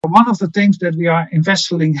One of the things that we are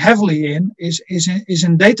investing heavily in is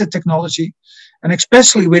in data technology, and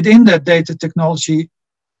especially within that data technology,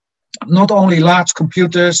 not only large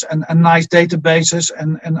computers and nice databases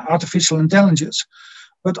and artificial intelligence,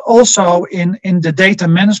 but also in the data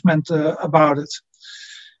management about it.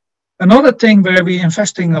 Another thing where we're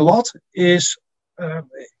investing a lot is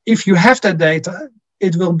if you have that data,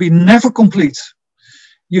 it will be never complete.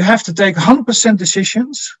 You have to take 100%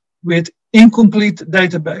 decisions with incomplete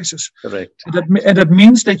databases. Correct. And that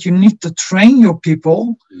means that you need to train your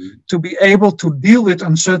people to be able to deal with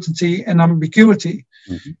uncertainty and ambiguity.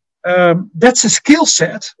 That's a skill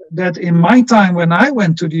set that in my time when I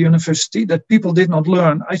went to the university that people did not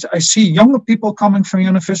learn. I see younger people coming from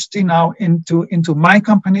university now into my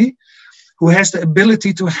company who has the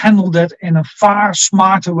ability to handle that in a far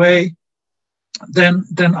smarter way than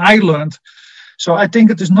I learned. So I think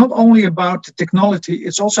it is not only about the technology,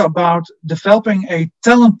 it's also about developing a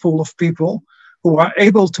talent pool of people who are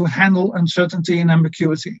able to handle uncertainty and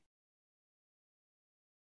ambiguity.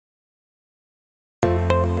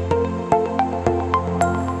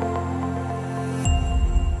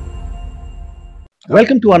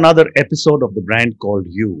 Welcome to another episode of The Brand Called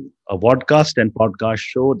You, a vodcast and podcast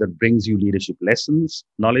show that brings you leadership lessons,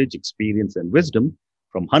 knowledge, experience, and wisdom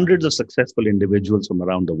from hundreds of successful individuals from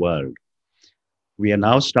around the world. We are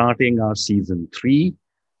now starting our season 3,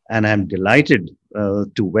 and I'm delighted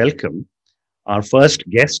to welcome our first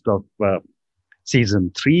guest of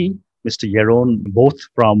season 3, Mr. Jeroen, both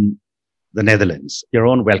from the Netherlands.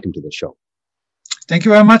 Jeroen, welcome to the show. Thank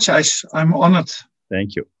you very much, Ijs. I'm honored.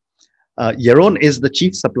 Thank you. Jeroen is the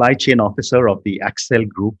Chief Supply Chain Officer of the Accell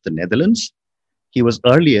Group, the Netherlands. He was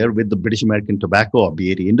earlier with the British American Tobacco or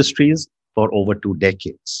BAT Industries for over 2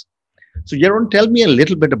 decades. So Jeroen, tell me a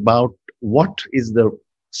little bit about what is the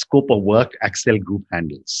scope of work Accell Group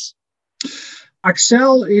handles?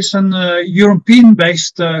 Accell is an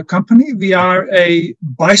European-based company. We are a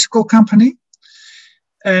bicycle company,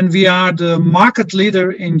 and we are the market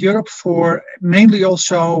leader in Europe for mainly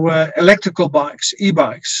also electrical bikes,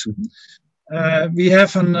 e-bikes. We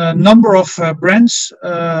have a number of brands,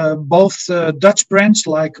 both Dutch brands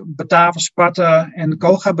like Batavus, Sparta and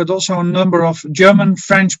Koga, but also a number of German,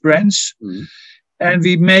 French brands. And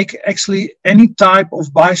we make actually any type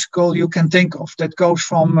of bicycle you can think of. That goes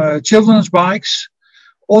from children's bikes,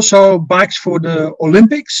 also bikes for the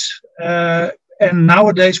Olympics. And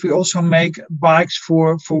nowadays we also make bikes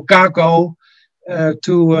for cargo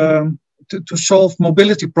to solve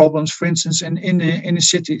mobility problems, for instance, in the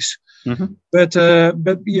cities. But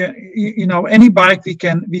yeah, you know, any bike we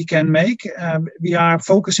can make. We are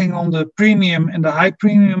focusing on the premium and the high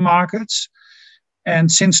premium markets.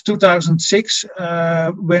 And since 2006,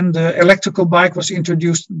 when the electrical bike was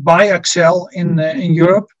introduced by Accell in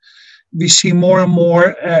Europe, we see more and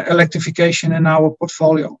more electrification in our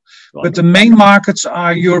portfolio. But the main markets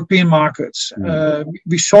are European markets.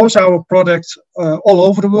 We source our products all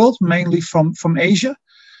over the world, mainly from Asia.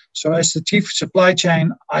 So as the chief supply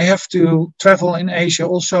chain, I have to travel in Asia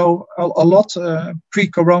also a lot.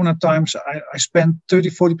 Pre-corona times, I spent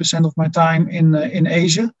 30-40% of my time in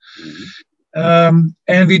Asia.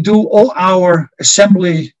 And we do all our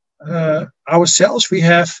assembly ourselves. We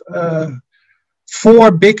have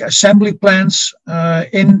 4 big assembly plants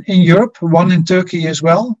in Europe, 1 in Turkey as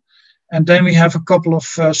well. And then we have a couple of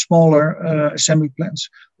smaller assembly plants.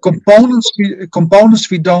 Components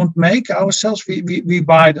we don't make ourselves, we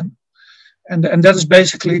buy them. And that is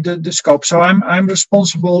basically the scope. So I'm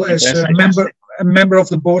responsible as a member of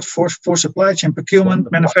the board for supply chain,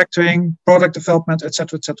 procurement, manufacturing, product development,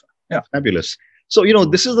 etc., etc. Yeah. Fabulous. So, you know,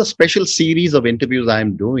 this is a special series of interviews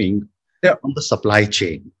I'm doing on the supply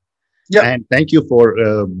chain. Yeah. And thank you for,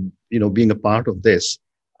 being a part of this.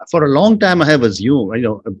 For a long time, I have assumed,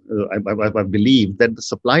 I believe that the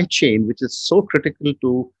supply chain, which is so critical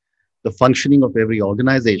to the functioning of every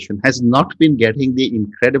organization, has not been getting the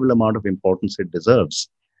incredible amount of importance it deserves.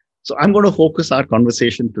 So I'm going to focus our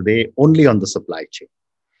conversation today only on the supply chain.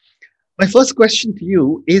 My first question to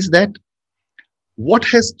you is that what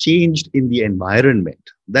has changed in the environment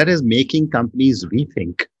that is making companies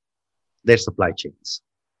rethink their supply chains?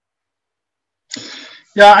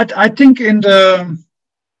 Yeah, I think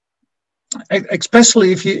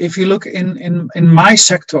especially if you look in my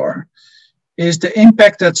sector, is the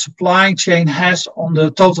impact that supply chain has on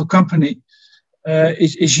the total company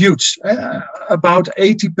is huge. About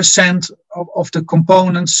 80% of the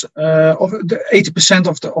components, of the 80%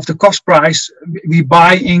 of the cost price we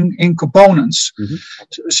buy in components.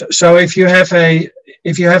 So if you have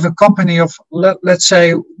a company of let's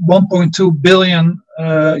say 1.2 billion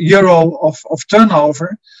euro of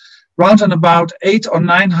turnover, round and about 800 or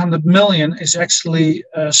 900 million is actually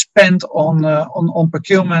spent on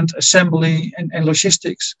procurement, assembly, and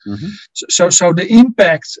logistics. Mm-hmm. So the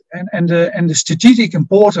impact and the strategic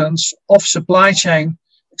importance of supply chain,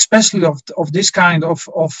 especially of this kind of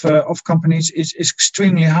companies, is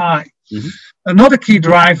extremely high. Mm-hmm. Another key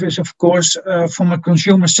driver is, of course, from a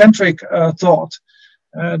consumer-centric thought.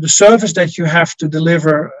 The service that you have to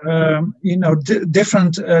deliver,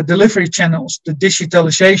 different delivery channels, the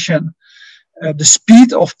digitalization, the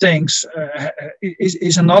speed of things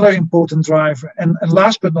is another important driver. And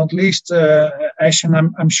last but not least, Ash, and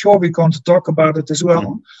I'm sure we're going to talk about it as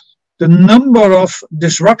well, the number of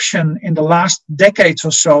disruption in the last decades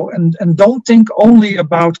or so, and don't think only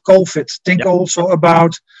about COVID, think also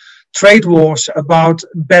about trade wars, about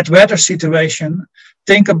bad weather situation.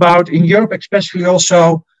 Think about in Europe, especially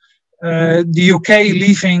also the UK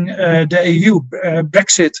leaving the EU,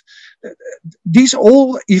 Brexit. These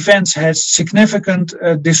all events has significant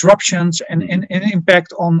disruptions and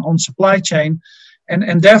impact on supply chain,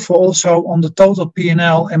 and therefore also on the total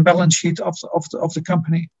P&L and balance sheet of the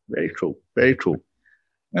company. Very true. Very true.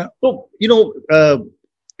 Yeah. So,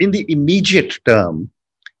 in the immediate term,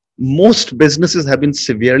 most businesses have been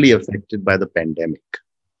severely affected by the pandemic.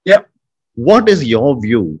 Yeah. What is your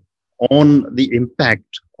view on the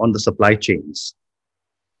impact on the supply chains?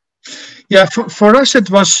 Yeah, for us it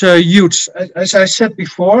was huge. As I said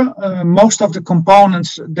before, most of the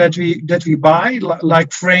components that we buy,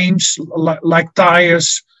 like frames, like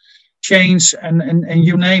tires, chains, and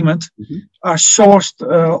you name it, are sourced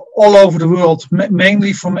all over the world,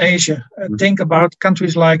 mainly from Asia. Think about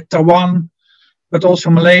countries like Taiwan, but also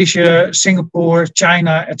Malaysia, Singapore,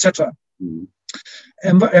 China, etc.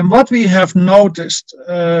 And what we have noticed,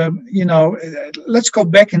 let's go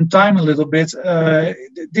back in time a little bit.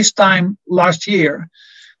 This time last year,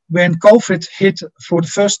 when COVID hit for the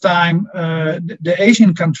first time the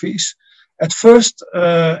Asian countries, at first,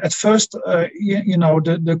 the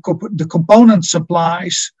component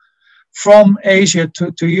supplies from Asia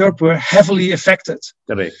to Europe were heavily affected.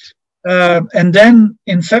 Correct. And then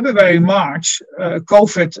in February, March,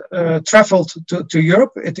 COVID traveled to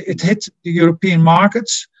Europe. It hit the European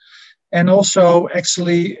markets. And also,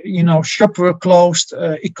 actually, shops were closed,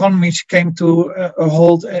 economies came to a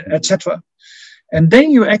halt, etc. And then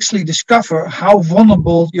you actually discover how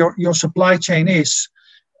vulnerable your supply chain is.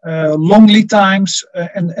 Long lead times,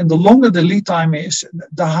 and the longer the lead time is,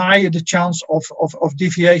 the higher the chance of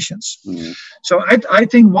deviations. So I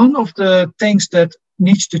think one of the things that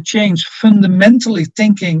needs to change fundamentally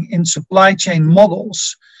thinking in supply chain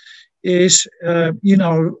models is, I'm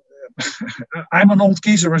an old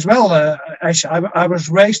geezer as well. I was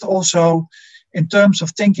raised also in terms of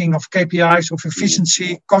thinking of KPIs, of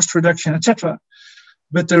efficiency, cost reduction, etc.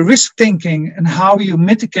 But the risk thinking and how you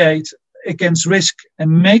mitigate against risk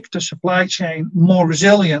and make the supply chain more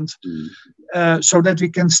resilient, so that we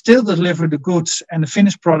can still deliver the goods and the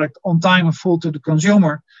finished product on time and full to the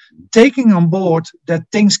consumer, taking on board that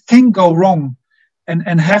things can go wrong,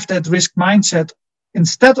 and have that risk mindset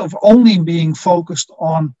instead of only being focused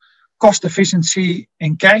on cost efficiency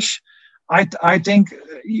and cash. I think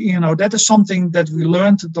that is something that we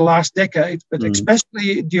learned the last decade, but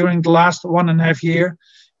especially during the last 1.5 years,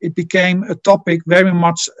 it became a topic very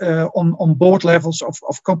much on board levels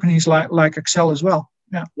of companies like Accell as well.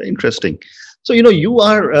 Yeah. Interesting. So, you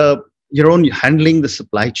are, Jeroen, handling the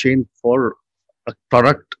supply chain for a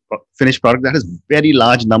finished product that has very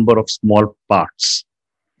large number of small parts.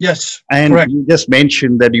 Yes. And correct. You just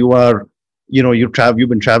mentioned that you are, you've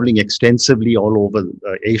been traveling extensively all over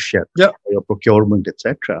Asia, for your procurement,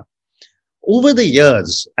 etc. Over the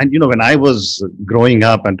years, and when I was growing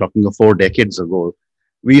up and talking of 4 decades ago,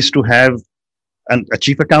 we used to have a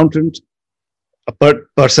chief accountant, a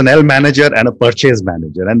personnel manager, and a purchase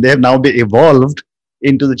manager. And they have now been evolved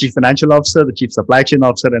into the chief financial officer, the chief supply chain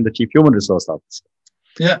officer, and the chief human resource officer.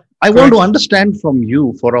 Yeah. I want to understand from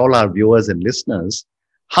you, for all our viewers and listeners,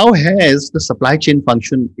 how has the supply chain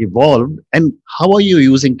function evolved, and how are you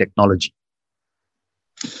using technology?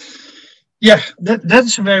 Yeah,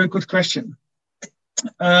 that's a very good question.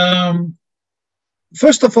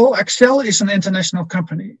 First of all, Accell is an international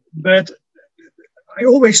company, but I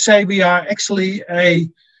always say we are actually a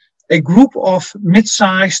group of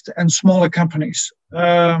mid-sized and smaller companies.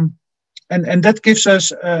 And that gives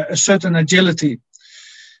us a certain agility.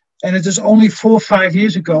 And it is only 4 or 5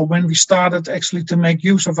 years ago when we started actually to make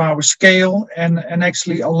use of our scale and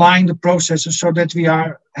actually align the processes so that we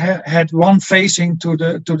had one facing to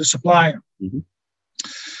the supplier.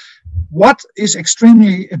 What is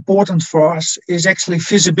extremely important for us is actually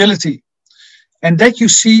visibility. And that you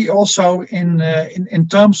see also in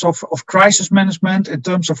terms of crisis management, in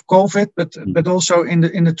terms of COVID, but also in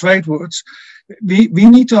the trade worlds. We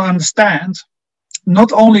need to understand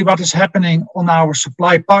not only what is happening on our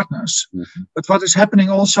supply partners, but what is happening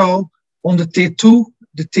also on the tier 2,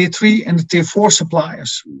 the tier 3, and the tier 4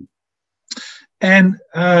 suppliers. And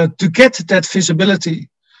to get that visibility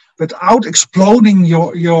without exploding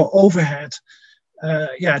your overhead,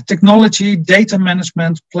 technology, data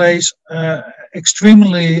management plays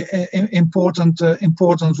extremely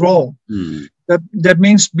important role. That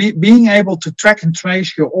means being able to track and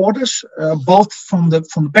trace your orders, both from the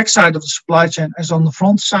back side of the supply chain as on the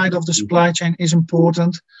front side of the supply chain is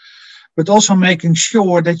important, but also making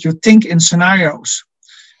sure that you think in scenarios.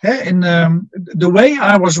 In the way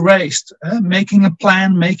I was raised, making a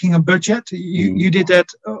plan, making a budget, you did that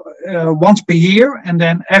once per year, and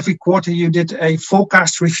then every quarter you did a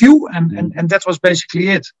forecast review, and that was basically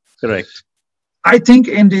it. Correct. I think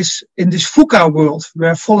in this VUCA world,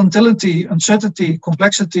 where volatility, uncertainty,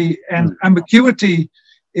 complexity, and ambiguity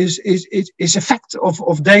is a fact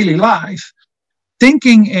of daily life,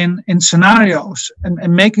 thinking in scenarios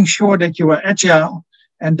and making sure that you are agile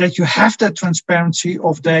and that you have that transparency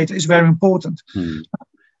of data is very important.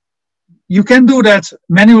 You can do that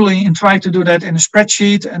manually and try to do that in a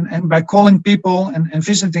spreadsheet and by calling people and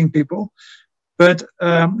visiting people. But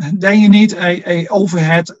then you need a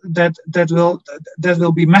overhead that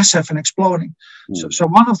will be massive and exploding. So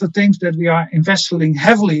one of the things that we are investing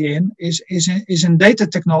heavily in is in data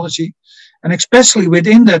technology, and especially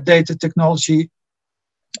within that data technology,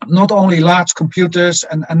 not only large computers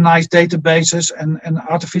and nice databases and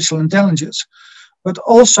artificial intelligence, but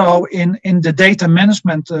also in the data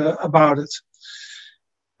management about it.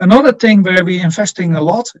 Another thing where we're investing a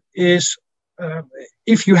lot is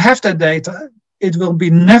if you have that data, it will be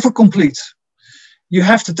never complete. You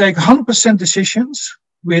have to take 100% decisions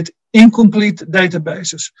with incomplete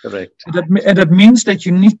databases. Correct. And that means that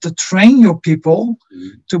you need to train your people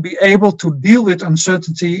to be able to deal with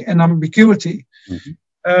uncertainty and ambiguity.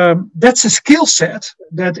 That's a skill set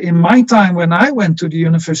that in my time when I went to the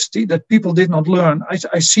university that people did not learn.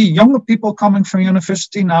 I see younger people coming from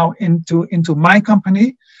university now into my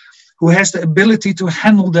company who has the ability to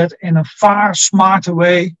handle that in a far smarter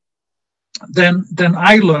way than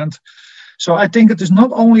I learned. So I think it is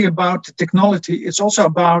not only about the technology, it's also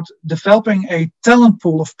about developing a talent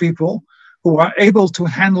pool of people who are able to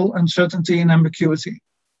handle uncertainty and ambiguity.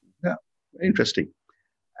 Yeah. Interesting.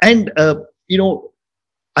 And,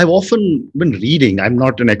 I've often been reading, I'm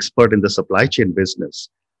not an expert in the supply chain business,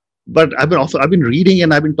 but I've been reading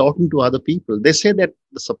and I've been talking to other people. They say that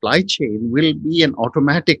the supply chain will be an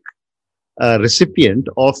automatic recipient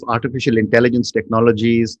of artificial intelligence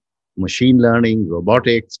technologies, machine learning,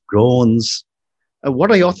 robotics, drones. What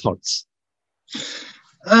are your thoughts?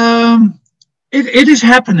 It is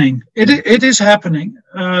happening. It is happening.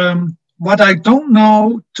 But I don't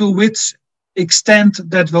know to which extent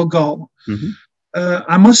that will go.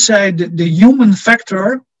 I must say that the human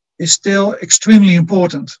factor is still extremely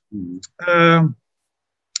important. I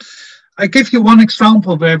give you one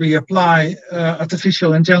example where we apply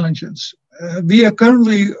artificial intelligence. We are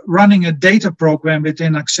currently running a data program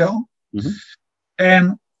within Accell.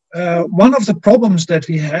 And one of the problems that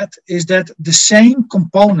we had is that the same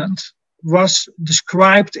component was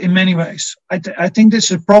described in many ways. I think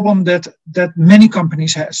this is a problem that many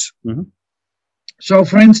companies has. So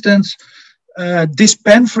for instance, this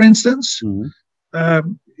pen, for instance,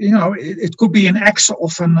 it could be an X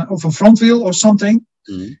of a front wheel or something.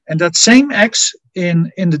 And that same X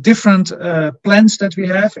in the different plants that we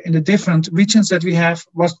have, in the different regions that we have,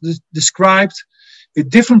 was described with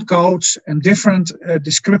different codes and different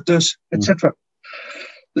descriptors, etc.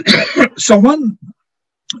 So one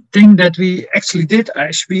thing that we actually did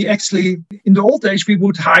is in the old days, we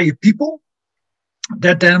would hire people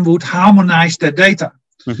that then would harmonize their data.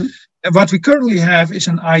 And what we currently have is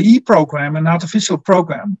an IE program, an artificial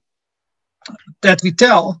program, that we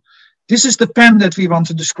tell, this is the pen that we want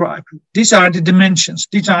to describe. These are the dimensions.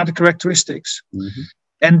 These are the characteristics.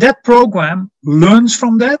 And that program learns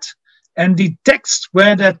from that and detects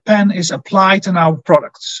where that pen is applied in our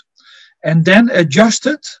products. And then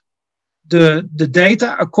adjusted the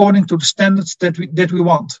data according to the standards that we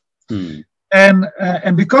want.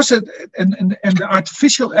 And because the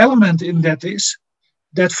artificial element in that is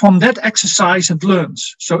that from that exercise it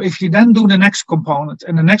learns. So if you then do the next component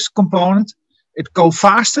and the next component, it go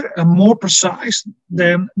faster and more precise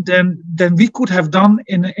than we could have done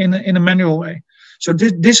in a manual way. So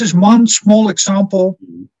this is one small example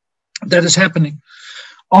that is happening.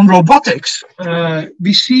 On robotics,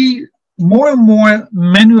 we see more and more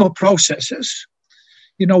manual processes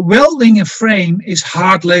welding a frame is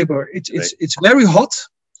hard labor. It's very hot.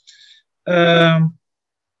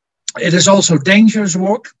 It is also dangerous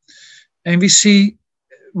work. And we see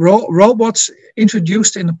robots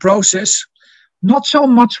introduced in the process, not so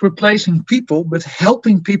much replacing people, but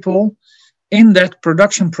helping people in that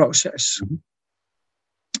production process. Mm-hmm.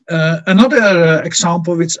 Another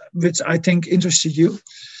example, which I think interested you,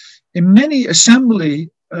 in many assembly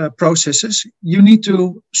processes, you need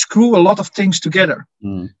to screw a lot of things together.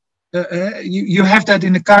 Mm. You have that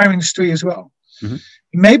in the car industry as well. Mm-hmm.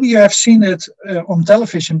 Maybe you have seen it on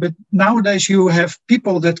television, but nowadays you have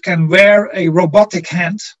people that can wear a robotic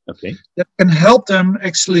hand that can help them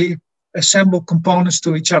actually assemble components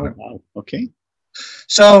to each other. Wow. Okay.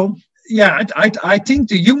 So, yeah, I think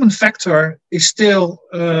the human factor is still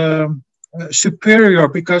superior,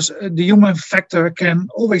 because the human factor can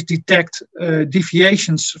always detect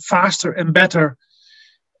deviations faster and better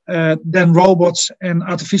than robots and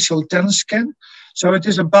artificial intelligence can. So it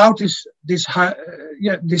is about this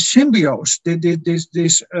symbiosis,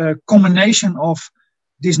 this combination of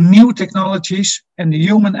these new technologies and the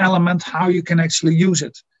human element, how you can actually use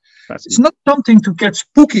it. It's not something to get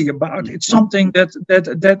spooky about. It's something that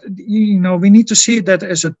we need to see that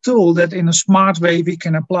as a tool that in a smart way we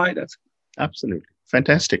can apply that. Absolutely.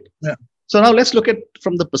 Fantastic. Yeah. So now let's look at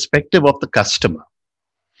from the perspective of the customer.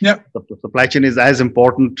 Yeah. The supply chain is as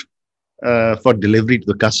important for delivery to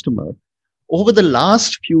the customer. Over the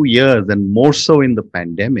last few years, and more so in the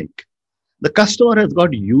pandemic, the customer has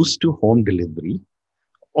got used to home delivery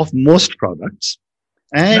of most products,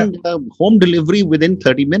 and home delivery within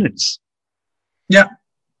 30 minutes. Yeah.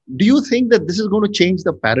 Do you think that this is going to change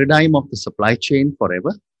the paradigm of the supply chain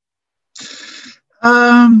forever?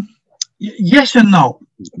 Yes and no.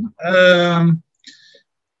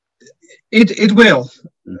 It will,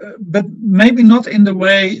 but maybe not in the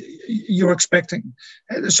way you're expecting.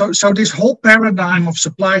 So this whole paradigm of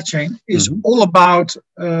supply chain is all about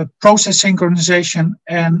process synchronization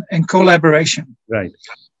and collaboration. Right.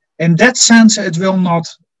 In that sense, it will not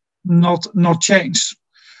change,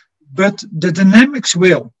 but the dynamics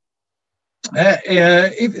will.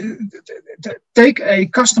 Take a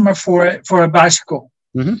customer for a bicycle.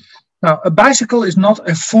 Mm-hmm. Now, a bicycle is not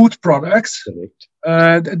a food product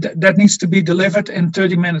that needs to be delivered in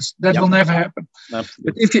 30 minutes. That will never happen.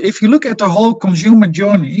 Absolutely. But if you look at the whole consumer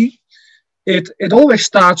journey, it always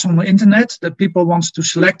starts on the internet, that people want to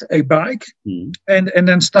select a bike and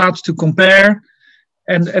then starts to compare,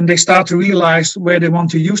 and they start to realize where they want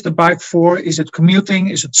to use the bike for. Is it commuting?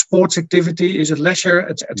 Is it sports activity? Is it leisure?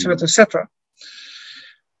 Etc. etc.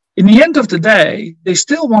 In the end of the day, they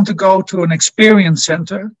still want to go to an experience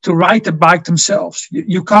center to ride the bike themselves.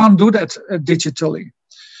 You can't do that digitally.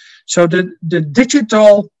 So the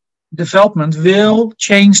digital development will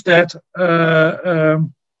change that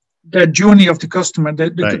journey of the customer.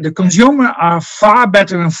 The consumer are far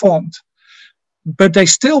better informed, but they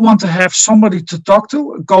still want to have somebody to talk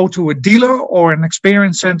to, go to a dealer or an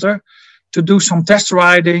experience center to do some test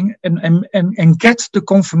riding and get the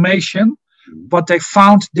confirmation what they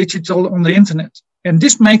found digital on the internet. And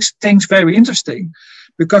this makes things very interesting,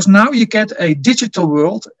 because now you get a digital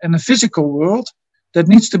world and a physical world that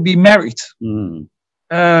needs to be married.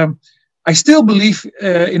 I still believe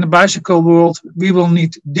in the bicycle world we will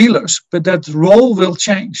need dealers, but that role will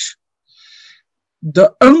change.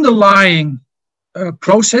 The underlying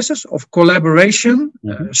processes of collaboration,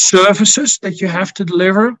 services that you have to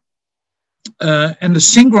deliver, and the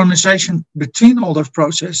synchronization between all those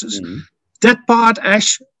processes, that part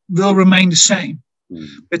will remain the same.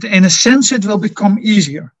 But in a sense, it will become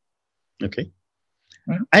easier. Okay.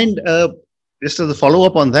 Right? And just as a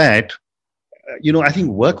follow-up on that, I think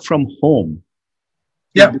work from home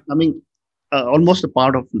is becoming almost a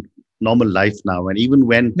part of normal life now. And even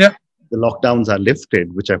when the lockdowns are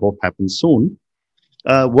lifted, which I hope happens soon,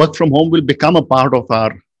 work from home will become a part of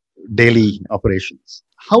our daily operations.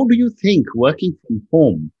 How do you think working from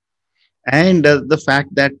home and the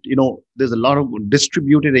fact that, there's a lot of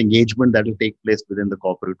distributed engagement that will take place within the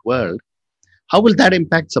corporate world, how will that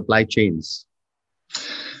impact supply chains?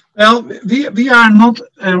 Well, we are not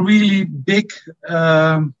a really big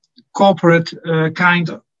corporate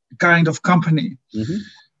kind of company. We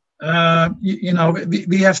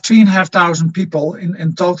have 3,500 people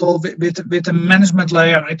in total with a management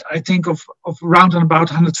layer. I think of around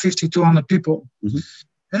about 150, 200 people.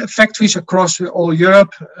 Factories across all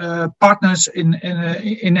Europe, partners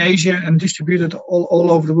in Asia, and distributed all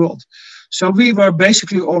over the world. So we were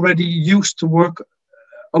basically already used to work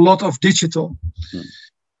a lot of digital.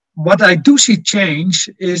 What I do see change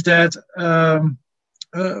is that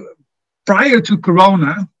prior to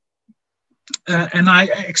Corona, and I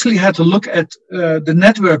actually had to look at the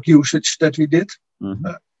network usage that we did.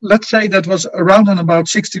 Let's say that was around and about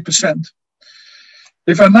 60%.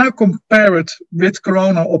 If I now compare it with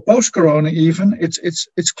Corona or post-Corona even,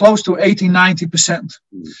 it's close to 80-90%.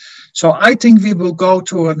 So I think we will go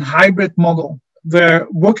to a hybrid model where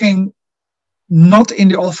working not in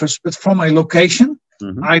the office, but from a location,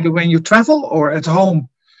 either when you travel or at home,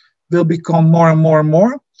 will become more and more and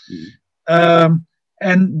more.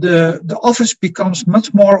 And the office becomes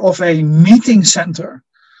much more of a meeting center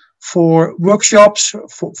for workshops,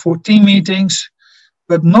 for team meetings,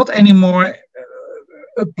 but not anymore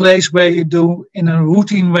a place where you do in a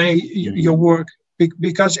routine way your work.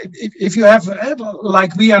 Because if you have,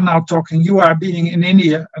 like we are now talking, you are being in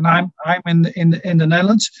India and I'm in the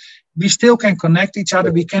Netherlands, we still can connect each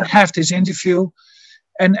other. We can have this interview.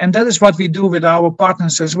 And that is what we do with our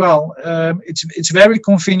partners as well. It's very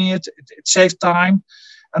convenient. It saves time.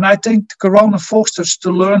 And I think Corona forced us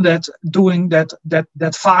to learn that, doing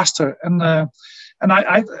that faster. And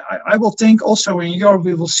I will think also in Europe,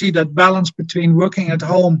 we will see that balance between working at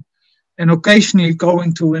home and occasionally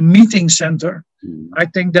going to a meeting center. I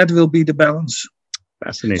think that will be the balance.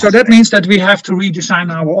 Fascinating. So that means that we have to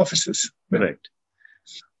redesign our offices. Correct.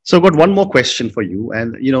 So I've got one more question for you.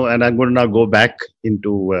 And, and I'm going to now go back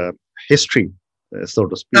into history, so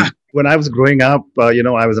to speak. When I was growing up,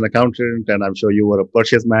 I was an accountant and I'm sure you were a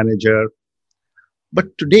purchase manager.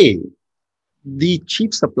 But today, the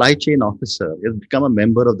chief supply chain officer has become a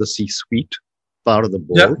member of the C-suite, part of the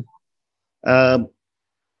board.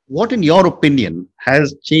 What, in your opinion,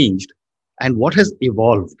 has changed and what has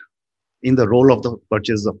evolved in the role of the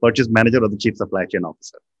purchase manager or the chief supply chain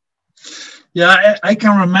officer? Yeah, I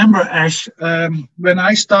can remember, Ash, when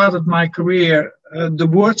I started my career, the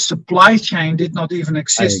word supply chain did not even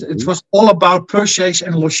exist. It was all about purchase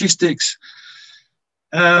and logistics.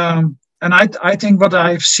 And I think what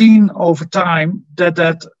I've seen over time,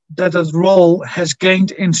 that role has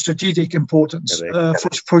gained in strategic importance,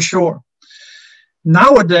 for sure.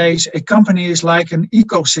 Nowadays, a company is like an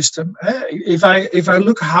ecosystem. If I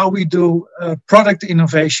look how we do product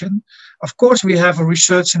innovation, of course we have a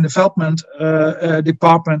research and development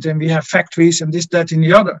department, and we have factories and this, that, and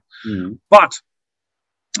the other. But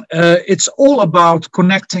it's all about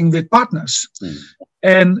connecting with partners,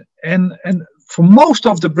 and for most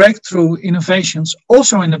of the breakthrough innovations,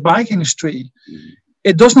 also in the bike industry,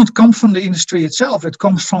 it does not come from the industry itself. It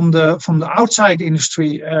comes from the outside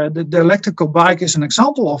industry. The electrical bike is an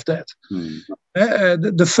example of that.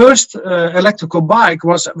 The first electrical bike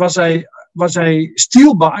was a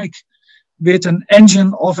steel bike with an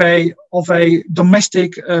engine of a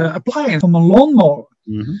domestic appliance, from a lawnmower,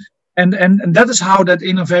 and that is how that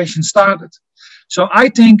innovation started. So I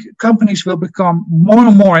think companies will become more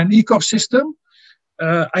and more an ecosystem.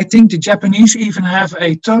 I think the Japanese even have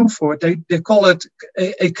a term for it. They call it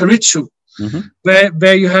a karitsu,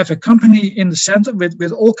 where you have a company in the center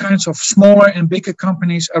with all kinds of smaller and bigger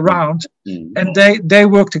companies around, and they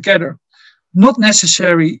work together, not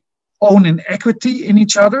necessarily owning equity in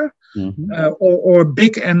each other, or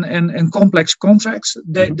big and complex contracts.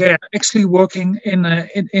 They're actually working in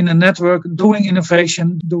a network, doing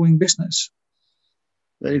innovation, doing business.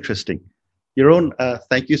 Very interesting. Jeroen,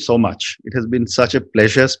 thank you so much. It has been such a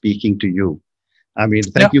pleasure speaking to you. I mean,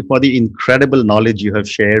 thank you for the incredible knowledge you have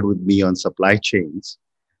shared with me on supply chains.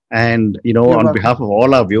 And, on behalf of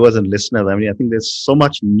all our viewers and listeners, I mean, I think there's so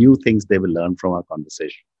much new things they will learn from our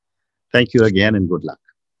conversation. Thank you again and good luck.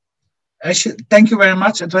 Thank you very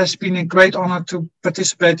much. It has been a great honor to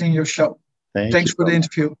participate in your show. Thanks for the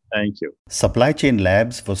interview. Thank you. Supply Chain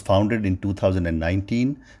Labs was founded in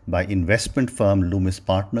 2019 by investment firm Loomis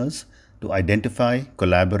Partners to identify,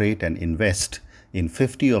 collaborate, and invest in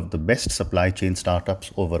 50 of the best supply chain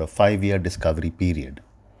startups over a 5-year discovery period.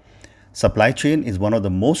 Supply chain is one of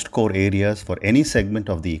the most core areas for any segment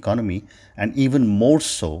of the economy, and even more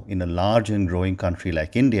so in a large and growing country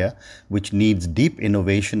like India, which needs deep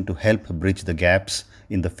innovation to help bridge the gaps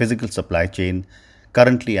in the physical supply chain,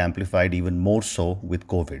 currently amplified even more so with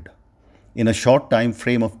COVID. In a short time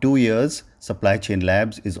frame of 2 years, Supply Chain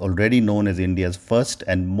Labs is already known as India's first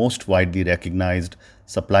and most widely recognized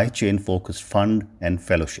supply chain focused fund and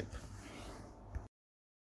fellowship.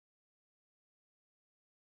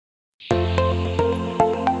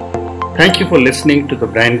 Thank you for listening to the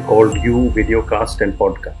brand called You Videocast and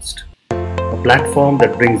Podcast, a platform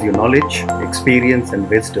that brings you knowledge, experience, and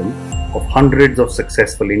wisdom of hundreds of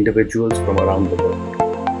successful individuals from around the world.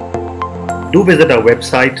 Do visit our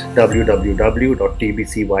website www.tbcy.in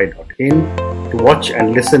to watch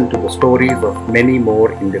and listen to the stories of many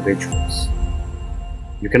more individuals.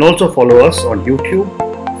 You can also follow us on YouTube,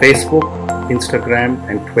 Facebook, Instagram,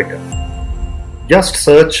 and Twitter. Just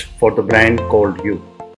search for the brand called you.